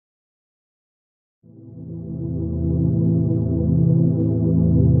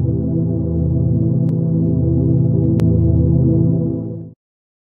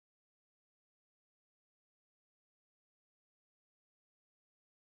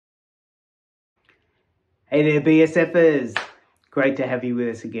Hey there, BSFers. Great to have you with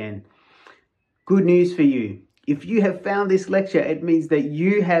us again. Good news for you. If you have found this lecture, it means that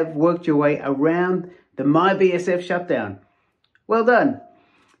you have worked your way around the MyBSF shutdown. Well done.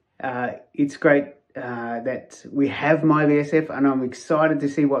 It's great that we have MyBSF, and I'm excited to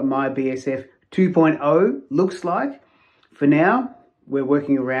see what MyBSF 2.0 looks like. For now, we're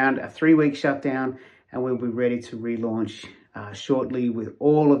working around a 3-week shutdown, and we'll be ready to relaunch shortly with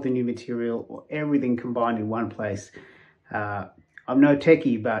all of the new material, or everything combined in one place. I'm no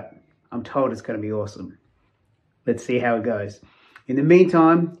techie, but I'm told it's going to be awesome. Let's see how it goes. In the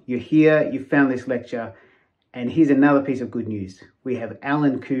meantime, you're here, you found this lecture, and here's another piece of good news. We have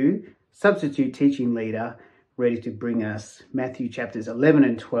Alan Koo, substitute teaching leader, ready to bring us Matthew chapters 11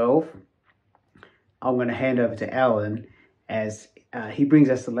 and 12. I'm going to hand over to Alan as he brings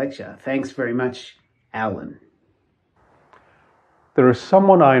us the lecture. Thanks very much, Alan. There is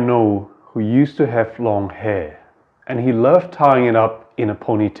someone I know who used to have long hair, and he loved tying it up in a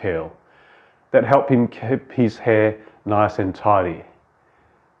ponytail that helped him keep his hair nice and tidy.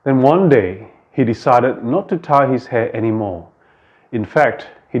 Then one day, he decided not to tie his hair anymore. In fact,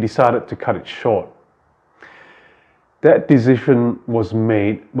 he decided to cut it short. That decision was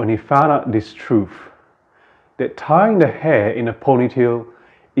made when he found out this truth, that tying the hair in a ponytail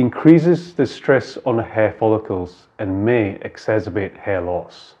increases the stress on the hair follicles and may exacerbate hair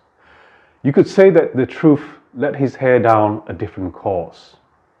loss. You could say that the truth led his hair down a different course.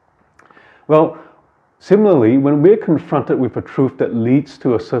 Well, similarly, when we're confronted with a truth that leads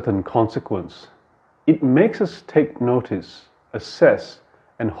to a certain consequence, it makes us take notice, assess,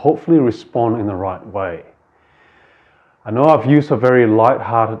 and hopefully respond in the right way. I know I've used a very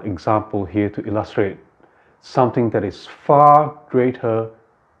light-hearted example here to illustrate something that is far greater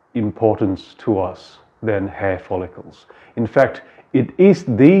importance to us than hair follicles. In fact, it is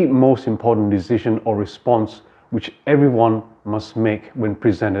the most important decision or response which everyone must make when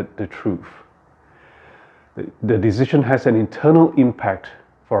presented the truth. The decision has an internal impact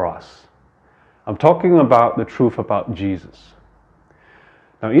for us. I'm talking about the truth about Jesus.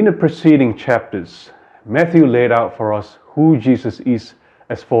 Now, in the preceding chapters, Matthew laid out for us who Jesus is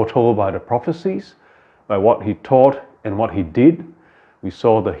as foretold by the prophecies, by what he taught and what he did. We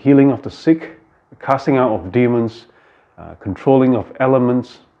saw the healing of the sick, the casting out of demons, controlling of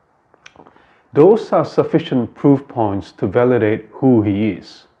elements. Those are sufficient proof points to validate who he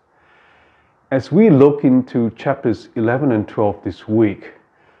is. As we look into chapters 11 and 12 this week,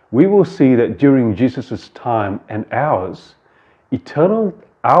 we will see that during Jesus' time and ours,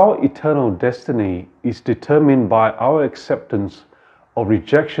 our eternal destiny is determined by our acceptance or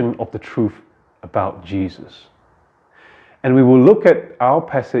rejection of the truth about Jesus. And we will look at our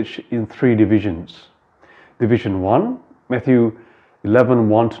passage in 3 divisions. Division 1, Matthew 11,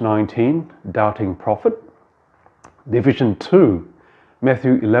 1-19, doubting prophet. Division 2,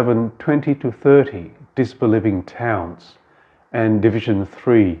 Matthew 11, 20-30, disbelieving towns. And Division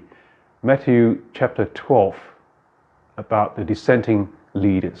 3, Matthew chapter 12, about the dissenting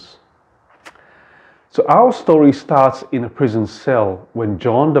leaders. So our story starts in a prison cell when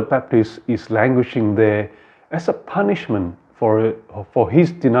John the Baptist is languishing there as a punishment for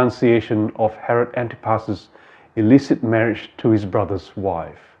his denunciation of Herod Antipas's illicit marriage to his brother's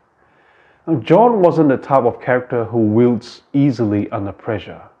wife. Now, John wasn't the type of character who wilts easily under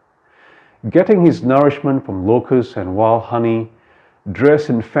pressure. Getting his nourishment from locusts and wild honey, dressed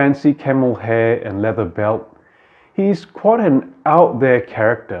in fancy camel hair and leather belt, he is quite an out-there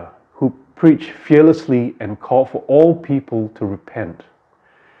character who preached fearlessly and called for all people to repent.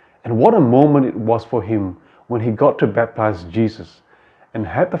 And what a moment it was for him when he got to baptize Jesus and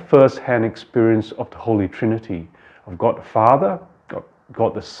had the first-hand experience of the Holy Trinity, of God the Father,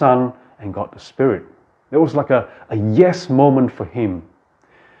 God the Son, and God the Spirit. It was like a yes moment for him.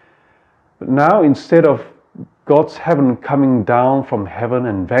 But now, instead of God's heaven coming down from heaven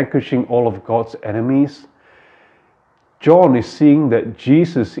and vanquishing all of God's enemies, John is seeing that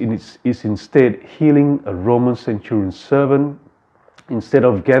Jesus is instead healing a Roman centurion servant. Instead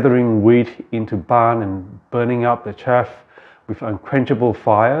of gathering wheat into barn and burning up the chaff with unquenchable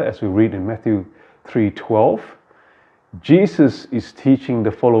fire, as we read in Matthew 3:12, Jesus is teaching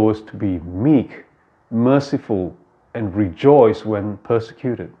the followers to be meek, merciful, and rejoice when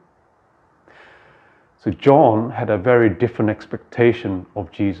persecuted. So John had a very different expectation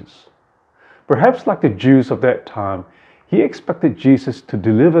of Jesus. Perhaps like the Jews of that time, he expected Jesus to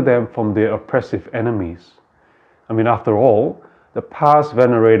deliver them from their oppressive enemies. I mean, after all, the past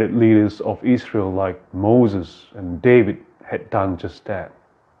venerated leaders of Israel like Moses and David had done just that.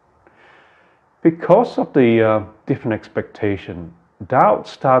 Because of the different expectation, doubt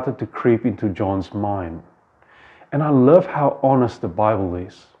started to creep into John's mind. And I love how honest the Bible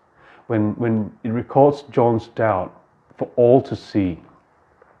is when it records John's doubt for all to see.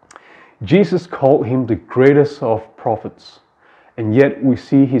 Jesus called him the greatest of prophets, and yet we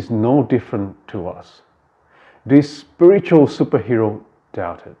see he's no different to us. This spiritual superhero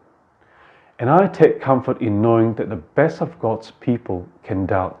doubted. And I take comfort in knowing that the best of God's people can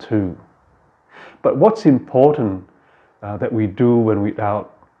doubt too. But what's important that we do when we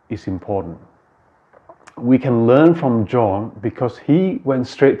doubt is important. We can learn from John because he went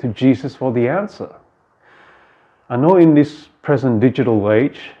straight to Jesus for the answer. I know in this present digital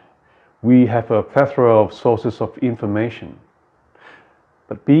age, we have a plethora of sources of information.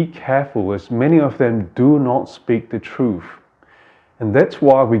 But be careful, as many of them do not speak the truth. And that's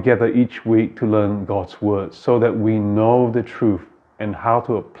why we gather each week to learn God's Word, so that we know the truth and how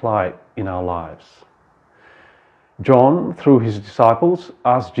to apply it in our lives. John, through his disciples,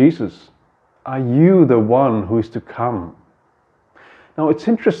 asked Jesus, "Are you the one who is to come?" Now it's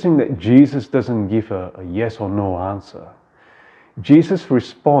interesting that Jesus doesn't give a yes or no answer. Jesus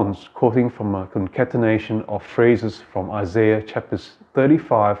responds, quoting from a concatenation of phrases from Isaiah chapters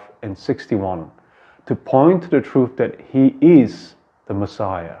 35 and 61, to point to the truth that he is the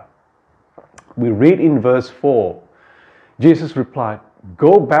Messiah. We read in verse 4, Jesus replied,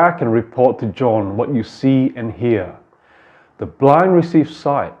 "Go back and report to John what you see and hear. The blind receive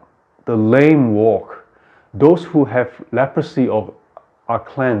sight, the lame walk, those who have leprosy are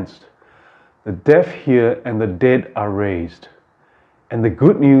cleansed, the deaf hear, and the dead are raised. And the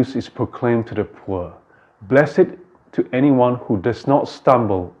good news is proclaimed to the poor. Blessed to anyone who does not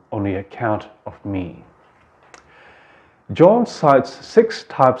stumble on the account of me." John cites 6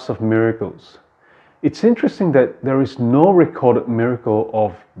 types of miracles. It's interesting that there is no recorded miracle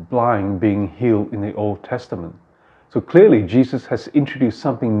of blind being healed in the Old Testament. So clearly Jesus has introduced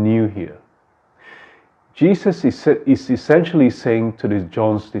something new here. Jesus is essentially saying to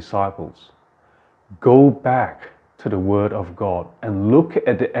John's disciples, go back to the Word of God and look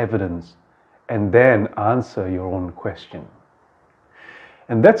at the evidence and then answer your own question.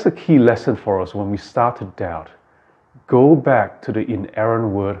 And that's a key lesson for us when we start to doubt. Go back to the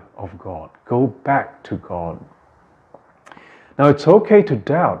inerrant Word of God. Go back to God. Now it's okay to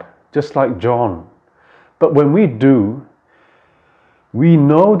doubt, just like John. But when we do, we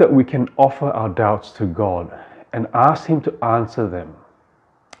know that we can offer our doubts to God and ask Him to answer them.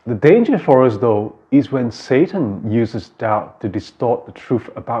 The danger for us, though, is when Satan uses doubt to distort the truth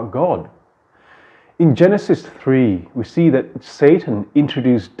about God. In Genesis 3, we see that Satan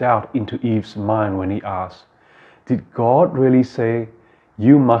introduced doubt into Eve's mind when he asked, "Did God really say,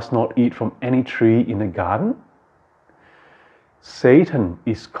 'You must not eat from any tree in the garden'?" Satan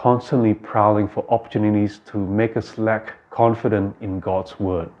is constantly prowling for opportunities to make us lack confidence in God's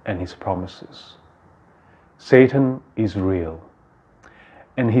word and His promises. Satan is real,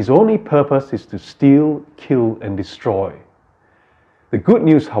 and his only purpose is to steal, kill, and destroy. The good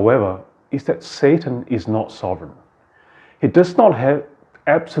news, however, is that Satan is not sovereign. He does not have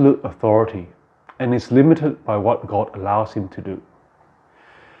absolute authority and is limited by what God allows him to do.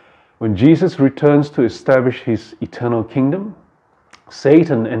 When Jesus returns to establish His eternal kingdom,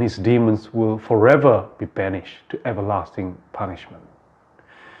 Satan and his demons will forever be banished to everlasting punishment.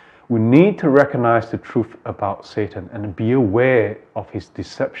 We need to recognize the truth about Satan and be aware of his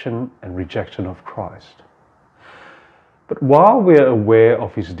deception and rejection of Christ. But while we are aware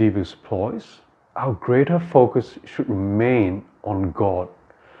of his devious ploys, our greater focus should remain on God,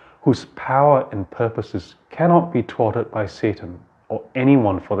 whose power and purposes cannot be thwarted by Satan or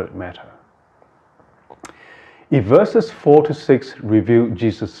anyone for that matter. If verses 4 to 6 reveal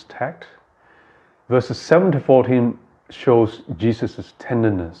Jesus' tact, verses 7 to 14 shows Jesus'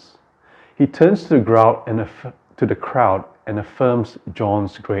 tenderness. He turns to the crowd and affirms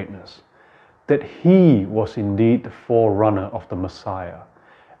John's greatness, that he was indeed the forerunner of the Messiah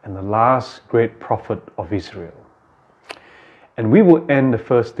and the last great prophet of Israel. And we will end the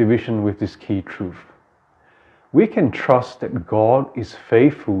first division with this key truth. We can trust that God is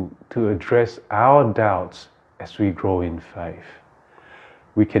faithful to address our doubts as we grow in faith.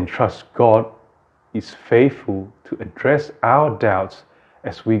 We can trust God is faithful to address our doubts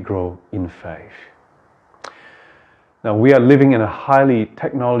as we grow in faith. Now, we are living in a highly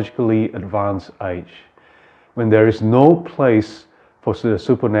technologically advanced age when there is no place for the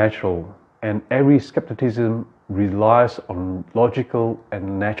supernatural, and every skepticism relies on logical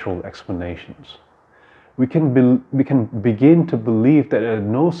and natural explanations. We can begin to believe that there are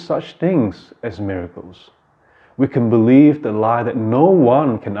no such things as miracles. We can believe the lie that no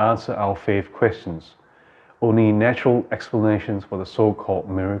one can answer our faith questions, only natural explanations for the so-called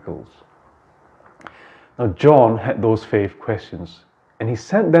miracles. Now, John had those faith questions, and he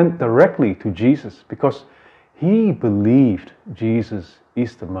sent them directly to Jesus because he believed Jesus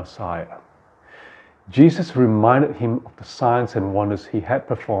is the Messiah. Jesus reminded him of the signs and wonders he had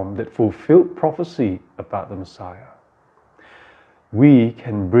performed that fulfilled prophecy about the Messiah. We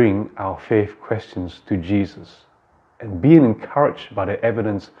can bring our faith questions to Jesus and be encouraged by the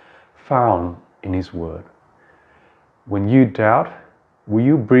evidence found in His Word. When you doubt, will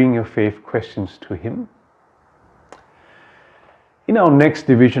you bring your faith questions to Him? In our next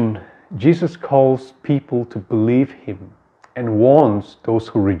division, Jesus calls people to believe Him and warns those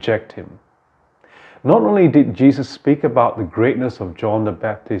who reject Him. Not only did Jesus speak about the greatness of John the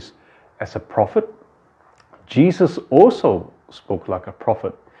Baptist as a prophet, Jesus also spoke like a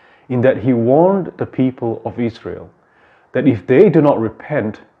prophet in that He warned the people of Israel that if they do not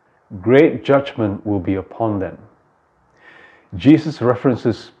repent, great judgment will be upon them. Jesus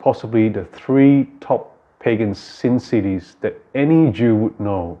references possibly the three top pagan sin cities that any Jew would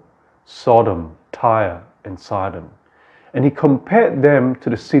know: Sodom, Tyre, and Sidon. And He compared them to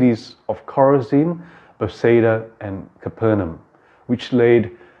the cities of Chorazin, Bethsaida, and Capernaum, which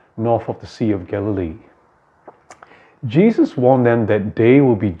laid north of the Sea of Galilee. Jesus warned them that they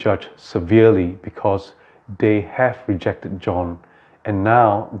will be judged severely because they have rejected John, and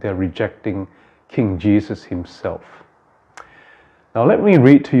now they're rejecting King Jesus Himself. Now let me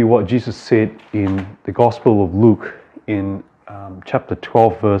read to you what Jesus said in the Gospel of Luke in chapter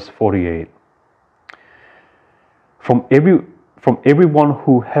 12, verse 48. From everyone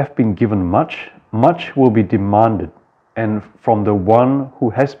who have been given much, much will be demanded, and from the one who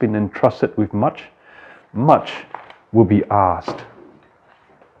has been entrusted with much, much will be asked.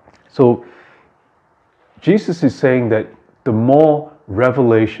 So Jesus is saying that the more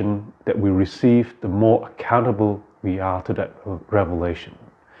revelation that we receive, the more accountable we are to that revelation.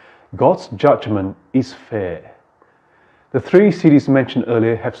 God's judgment is fair. The three cities mentioned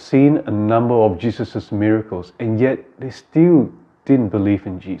earlier have seen a number of Jesus' miracles, and yet they still didn't believe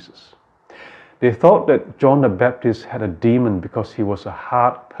in Jesus. They thought that John the Baptist had a demon because he was a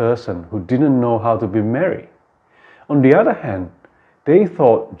hard person who didn't know how to be merry. On the other hand, they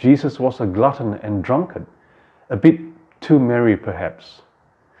thought Jesus was a glutton and drunkard, a bit too merry perhaps.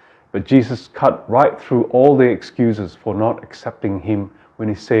 But Jesus cut right through all their excuses for not accepting Him when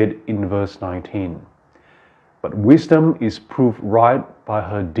He said in verse 19, "But wisdom is proved right by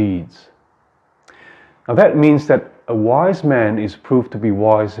her deeds." Now that means that a wise man is proved to be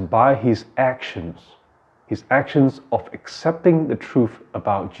wise by his actions of accepting the truth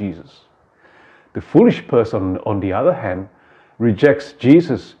about Jesus. The foolish person, on the other hand, rejects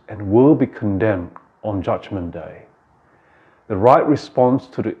Jesus and will be condemned on Judgment Day. The right response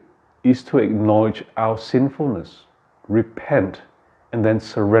is to acknowledge our sinfulness, repent, and then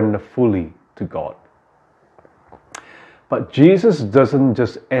surrender fully to God. But Jesus doesn't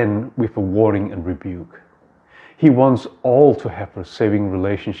just end with a warning and rebuke. He wants all to have a saving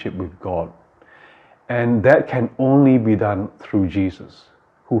relationship with God. And that can only be done through Jesus,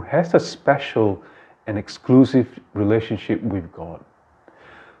 who has a special and exclusive relationship with God.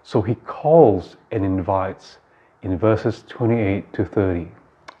 So He calls and invites in verses 28 to 30.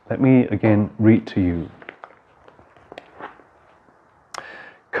 Let me again read to you.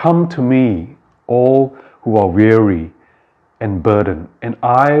 "Come to me, all who are weary and burdened, and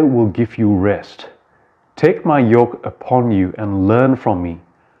I will give you rest. Take my yoke upon you and learn from me,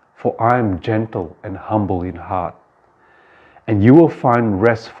 for I am gentle and humble in heart. And you will find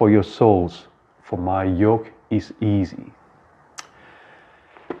rest for your souls, for my yoke is easy."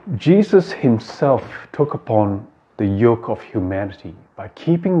 Jesus Himself took upon the yoke of humanity by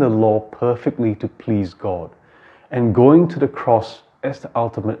keeping the law perfectly to please God and going to the cross as the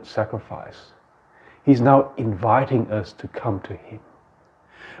ultimate sacrifice. He's now inviting us to come to Him.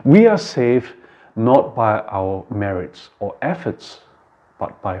 We are saved not by our merits or efforts,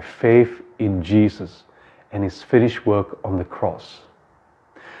 but by faith in Jesus and His finished work on the cross.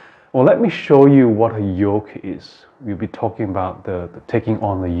 Well, let me show you what a yoke is. We'll be talking about the taking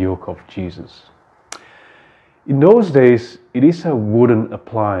on the yoke of Jesus. In those days, it is a wooden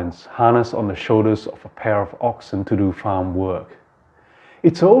appliance harnessed on the shoulders of a pair of oxen to do farm work.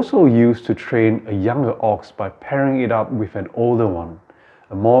 It's also used to train a younger ox by pairing it up with an older one,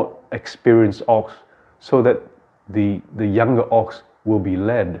 a more experienced ox, so that the younger ox will be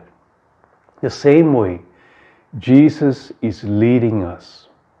led. The same way, Jesus is leading us.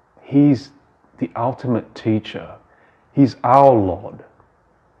 He's the ultimate teacher. He's our Lord.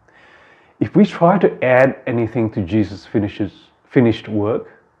 If we try to add anything to Jesus' finished work,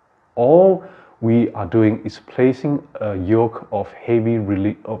 all we are doing is placing a yoke of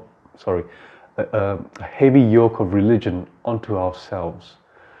a heavy yoke of religion onto ourselves,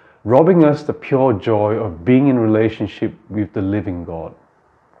 robbing us the pure joy of being in relationship with the living God.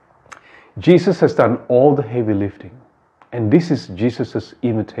 Jesus has done all the heavy lifting, and this is Jesus'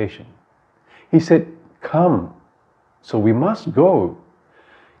 invitation. He said, "Come." So we must go.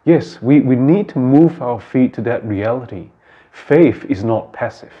 Yes, we need to move our feet to that reality. Faith is not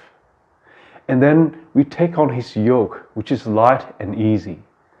passive. And then we take on his yoke, which is light and easy.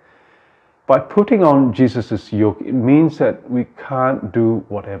 By putting on Jesus' yoke, it means that we can't do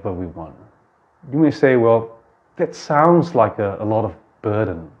whatever we want. You may say, well, that sounds like a lot of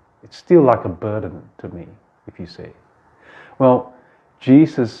burden. It's still like a burden to me, if you say. Well,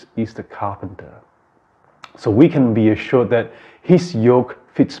 Jesus is the carpenter. So we can be assured that his yoke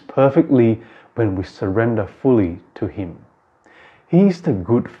fits perfectly when we surrender fully to him. He is the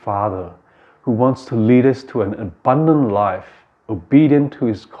good Father who wants to lead us to an abundant life, obedient to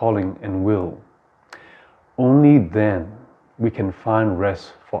his calling and will. Only then we can find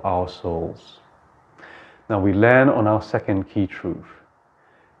rest for our souls. Now we land on our second key truth.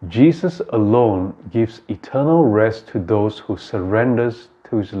 Jesus alone gives eternal rest to those who surrenders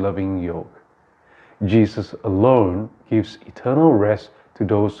to his loving yoke. Jesus alone gives eternal rest to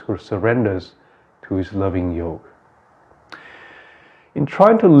those who surrenders to his loving yoke. In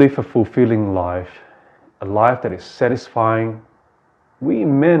trying to live a fulfilling life, a life that is satisfying, we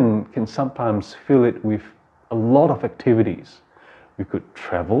men can sometimes fill it with a lot of activities. We could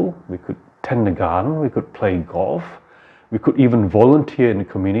travel, we could tend the garden, we could play golf, we could even volunteer in the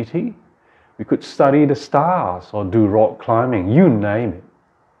community, we could study the stars or do rock climbing, you name it.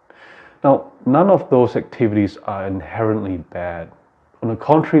 Now, none of those activities are inherently bad. On the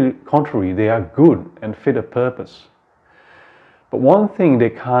contrary, they are good and fit a purpose. But one thing they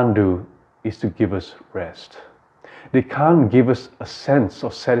can't do is to give us rest. They can't give us a sense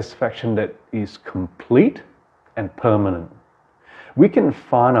of satisfaction that is complete and permanent. We can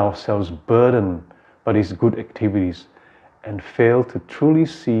find ourselves burdened by these good activities and fail to truly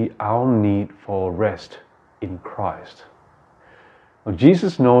see our need for rest in Christ. Now,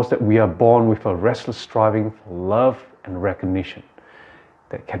 Jesus knows that we are born with a restless striving for love and recognition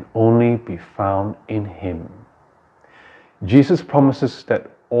that can only be found in him. Jesus promises that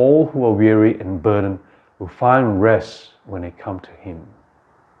all who are weary and burdened will find rest when they come to him.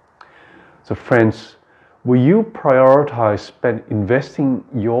 So friends, will you prioritize investing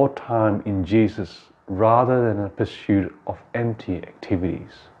your time in Jesus rather than a pursuit of empty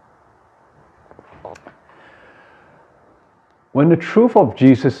activities? When the truth of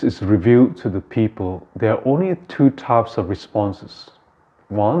Jesus is revealed to the people, there are only two types of responses.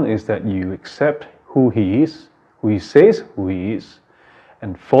 One is that you accept who he is, who he says who he is,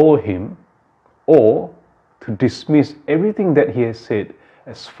 and follow him, or to dismiss everything that he has said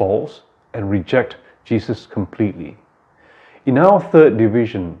as false and reject Jesus completely. In our third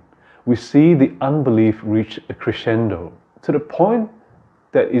division, we see the unbelief reach a crescendo to the point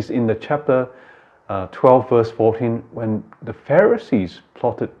that is in the chapter 12 verse 14 when the Pharisees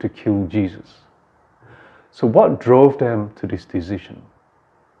plotted to kill Jesus. So what drove them to this decision?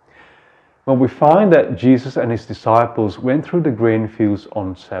 Well, we find that Jesus and his disciples went through the grain fields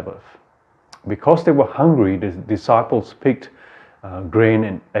on Sabbath. Because they were hungry, the disciples picked grain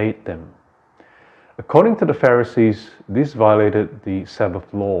and ate them. According to the Pharisees, this violated the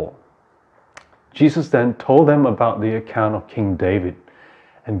Sabbath law. Jesus then told them about the account of King David,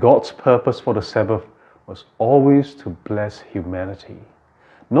 and God's purpose for the Sabbath was always to bless humanity,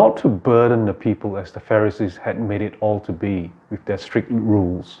 not to burden the people as the Pharisees had made it all to be with their strict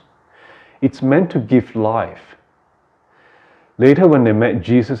rules. It's meant to give life. Later, when they met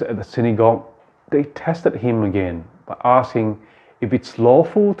Jesus at the synagogue, they tested him again by asking if it's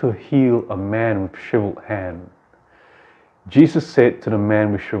lawful to heal a man with shriveled hand. Jesus said to the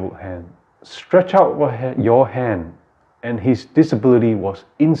man with shriveled hand, "Stretch out your hand," and his disability was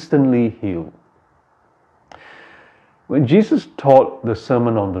instantly healed. When Jesus taught the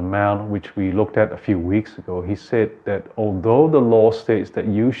Sermon on the Mount, which we looked at a few weeks ago, he said that although the law states that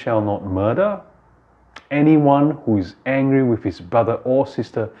you shall not murder, anyone who is angry with his brother or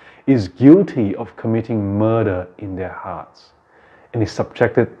sister is guilty of committing murder in their hearts and is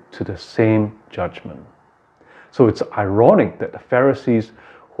subjected to the same judgment. So it's ironic that the Pharisees,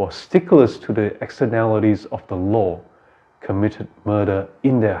 who are sticklers to the externalities of the law, committed murder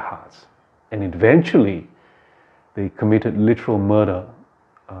in their hearts. And eventually, they committed literal murder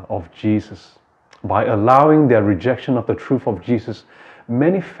of Jesus by allowing their rejection of the truth of Jesus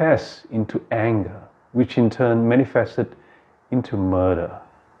manifest into anger, which in turn manifested into murder.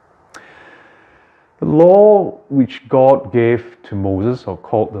 The law which God gave to Moses, or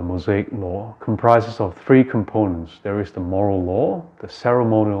called the Mosaic Law, comprises of three components. There is the moral law, the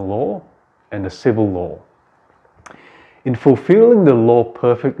ceremonial law, and the civil law. In fulfilling the law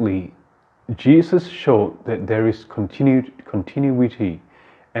perfectly, Jesus showed that there is continuity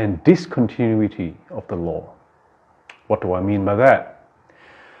and discontinuity of the law. What do I mean by that?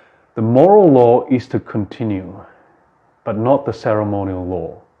 The moral law is to continue, but not the ceremonial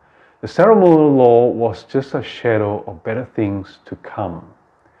law. The ceremonial law was just a shadow of better things to come.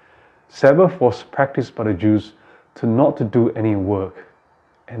 Sabbath was practiced by the Jews to not to do any work,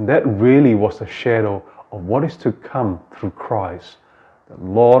 and that really was a shadow of what is to come through Christ, the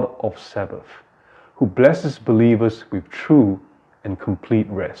Lord of Sabbath, who blesses believers with true and complete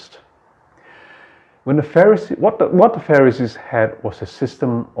rest. When the Pharisees, what the Pharisees had was a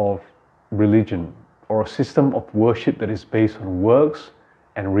system of religion, or a system of worship that is based on works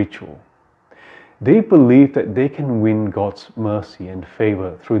and ritual. They believe that they can win God's mercy and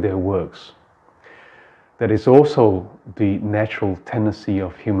favor through their works. That is also the natural tendency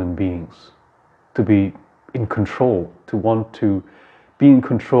of human beings, to be in control, to want to be in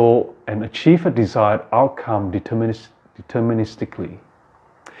control and achieve a desired outcome deterministically.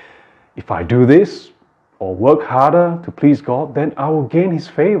 If I do this or work harder to please God, then I will gain His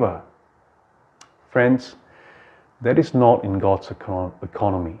favor. Friends, that is not in God's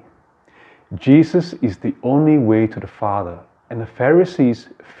economy. Jesus is the only way to the Father, and the Pharisees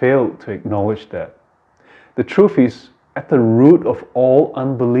failed to acknowledge that. The truth is, at the root of all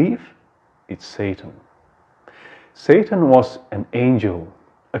unbelief, it's Satan. Satan was an angel,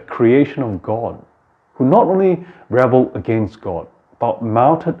 a creation of God, who not only rebelled against God, but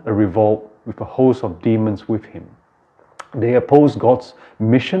mounted a revolt with a host of demons with him. They opposed God's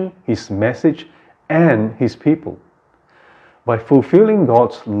mission, His message, and His people. By fulfilling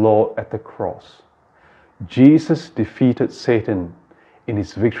God's law at the cross, Jesus defeated Satan in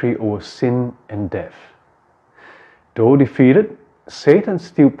his victory over sin and death. Though defeated, Satan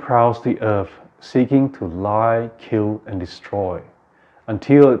still prowls the earth, seeking to lie, kill, and destroy,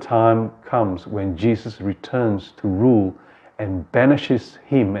 until a time comes when Jesus returns to rule and banishes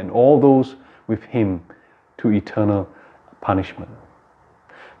him and all those with him to eternal punishment.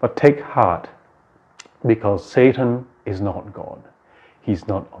 But take heart, because Satan is not God. He's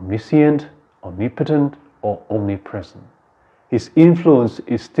not omniscient, omnipotent, or omnipresent. His influence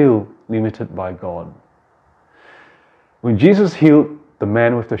is still limited by God. When Jesus healed the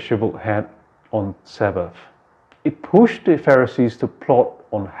man with the shriveled head on Sabbath, it pushed the Pharisees to plot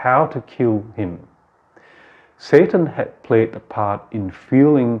on how to kill him. Satan had played a part in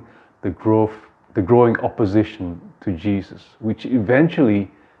fueling the growing opposition to Jesus, which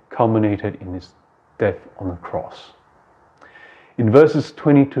eventually culminated in his death on the cross. In verses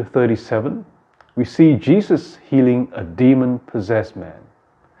 20 to 37, we see Jesus healing a demon-possessed man.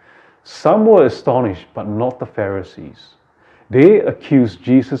 Some were astonished, but not the Pharisees. They accused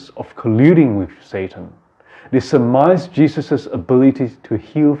Jesus of colluding with Satan. They surmised Jesus' ability to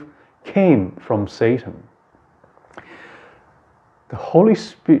heal came from Satan.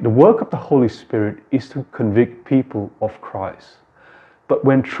 The work of the Holy Spirit is to convict people of Christ. But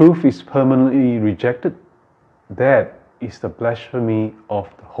when truth is permanently rejected, that is the blasphemy of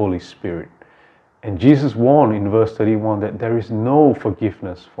the Holy Spirit. And Jesus warned in verse 31 that there is no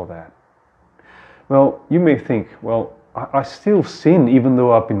forgiveness for that. Well, you may think, well, I still sin even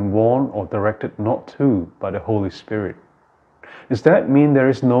though I've been warned or directed not to by the Holy Spirit. Does that mean there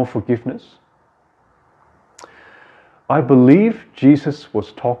is no forgiveness? I believe Jesus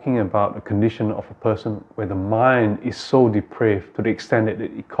was talking about a condition of a person where the mind is so depraved to the extent that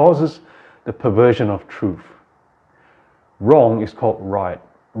it causes the perversion of truth. Wrong is called right.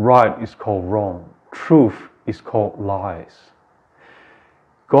 Right is called wrong. Truth is called lies.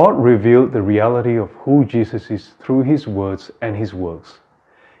 God revealed the reality of who Jesus is through His words and His works.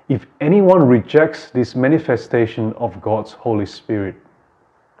 If anyone rejects this manifestation of God's Holy Spirit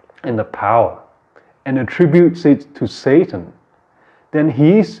and the power and attributes it to Satan, then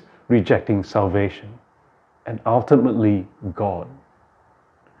he is rejecting salvation and ultimately God.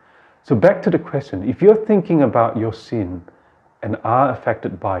 So back to the question, if you're thinking about your sin and are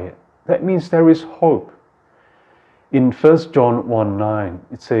affected by it, that means there is hope. In 1 John 1:9,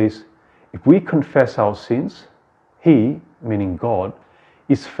 it says, if we confess our sins, He, meaning God,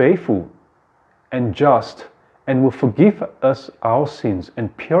 is faithful and just and will forgive us our sins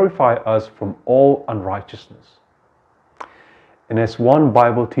and purify us from all unrighteousness. And as one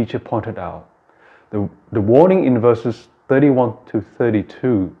Bible teacher pointed out, the warning in verses 31 to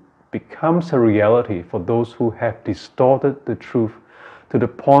 32 becomes a reality for those who have distorted the truth to the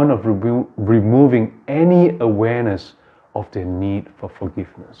point of removing any awareness of their need for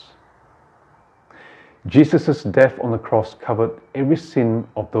forgiveness. Jesus' death on the cross covered every sin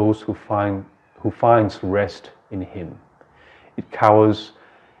of those who finds rest in Him. It covers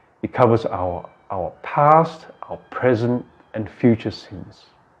our past, our present, and future sins.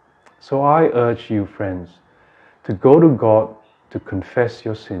 So I urge you, friends, to go to God to confess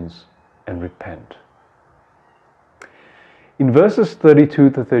your sins and repent. In verses 32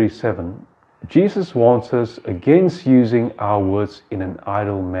 to 37, Jesus warns us against using our words in an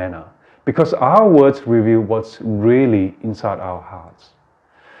idle manner, because our words reveal what's really inside our hearts.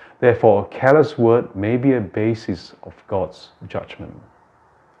 Therefore, a careless word may be a basis of God's judgment.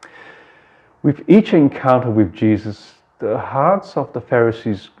 With each encounter with Jesus, the hearts of the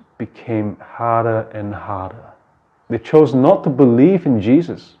Pharisees became harder and harder. They chose not to believe in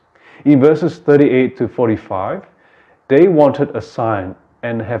Jesus. In verses 38 to 45, they wanted a sign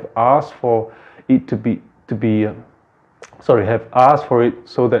and have asked for it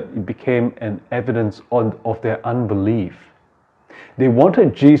so that it became an evidence of their unbelief. They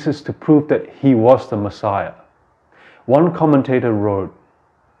wanted Jesus to prove that He was the Messiah. One commentator wrote,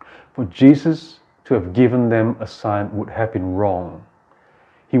 "For Jesus to have given them a sign would have been wrong.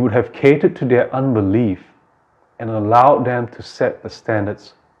 He would have catered to their unbelief and allowed them to set the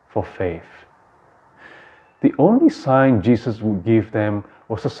standards for faith." The only sign Jesus would give them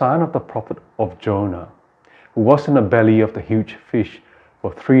was the sign of the prophet of Jonah, who was in the belly of the huge fish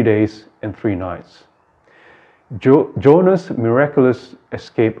for 3 days and 3 nights. Jonah's miraculous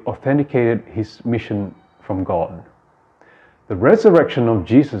escape authenticated his mission from God. The resurrection of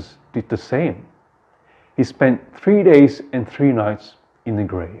Jesus did the same. He spent 3 days and 3 nights in the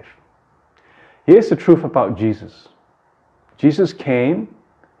grave. Here's the truth about Jesus. Jesus came,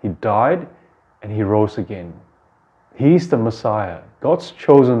 He died, and He rose again. He is the Messiah, God's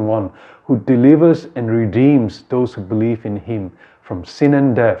chosen one, who delivers and redeems those who believe in Him from sin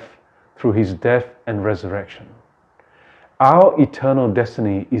and death through His death and resurrection. Our eternal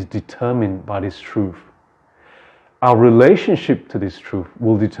destiny is determined by this truth. Our relationship to this truth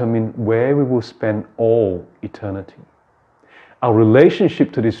will determine where we will spend all eternity. Our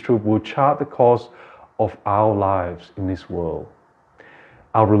relationship to this truth will chart the course of our lives in this world.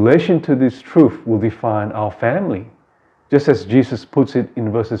 Our relation to this truth will define our family. Just as Jesus puts it in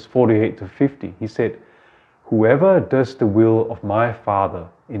verses 48 to 50, He said, "Whoever does the will of my Father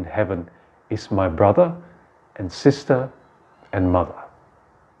in heaven is my brother and sister and mother."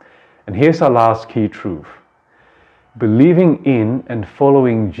 And here's our last key truth. Believing in and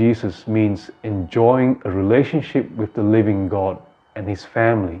following Jesus means enjoying a relationship with the living God and His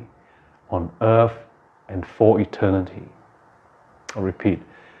family on earth and for eternity. I'll repeat.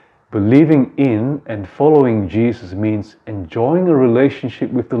 Believing in and following Jesus means enjoying a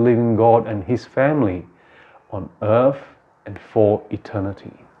relationship with the living God and His family on earth and for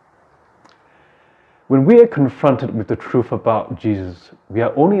eternity. When we are confronted with the truth about Jesus, we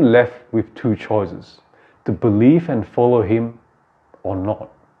are only left with 2 choices: to believe and follow Him or not.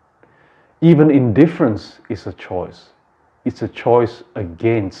 Even indifference is a choice. It's a choice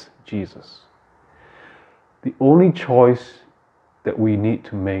against Jesus. The only choice that we need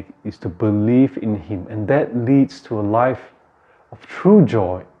to make is to believe in Him, and that leads to a life of true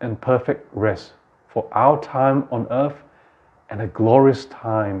joy and perfect rest for our time on earth and a glorious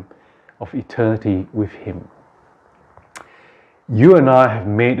time of eternity with Him. You and I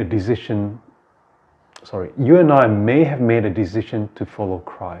may have made a decision to follow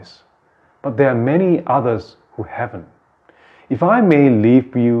Christ, but there are many others who haven't. If I may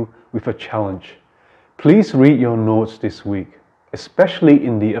leave you with a challenge, please read your notes this week, especially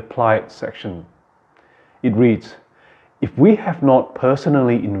in the applied section. It reads, "If we have not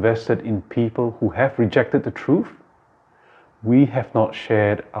personally invested in people who have rejected the truth, we have not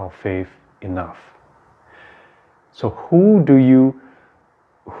shared our faith enough." So who do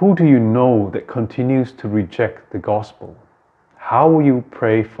you know that continues to reject the gospel? How will you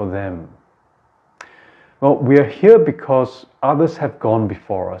pray for them? Well, we are here because others have gone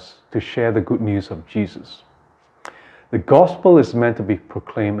before us to share the good news of Jesus. The gospel is meant to be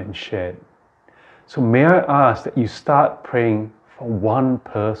proclaimed and shared. So may I ask that you start praying for one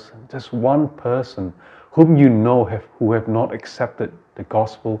person, just one person whom you know who have not accepted the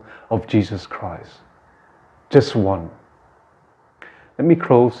gospel of Jesus Christ. Just one. Let me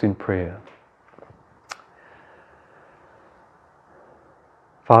close in prayer.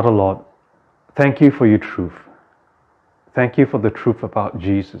 Father Lord, thank you for your truth. Thank you for the truth about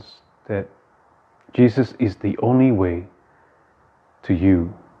Jesus, that Jesus is the only way to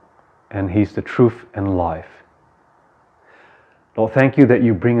you, and He's the truth and life. Lord, thank you that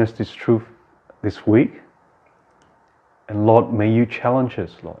you bring us this truth this week. And Lord, may you challenge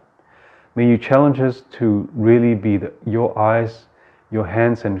us, Lord. May you challenge us to really be your eyes, your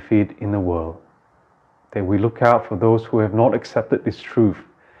hands and feet in the world. That we look out for those who have not accepted this truth.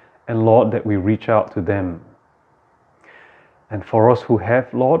 And Lord, that we reach out to them. And for us who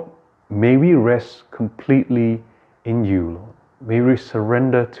have, Lord, may we rest completely in you, Lord. May we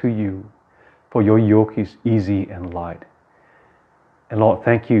surrender to you, for your yoke is easy and light. And Lord,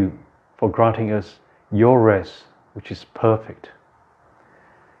 thank you for granting us your rest, which is perfect.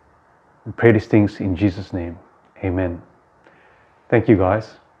 We pray these things in Jesus' name. Amen. Thank you,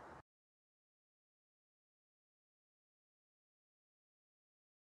 guys.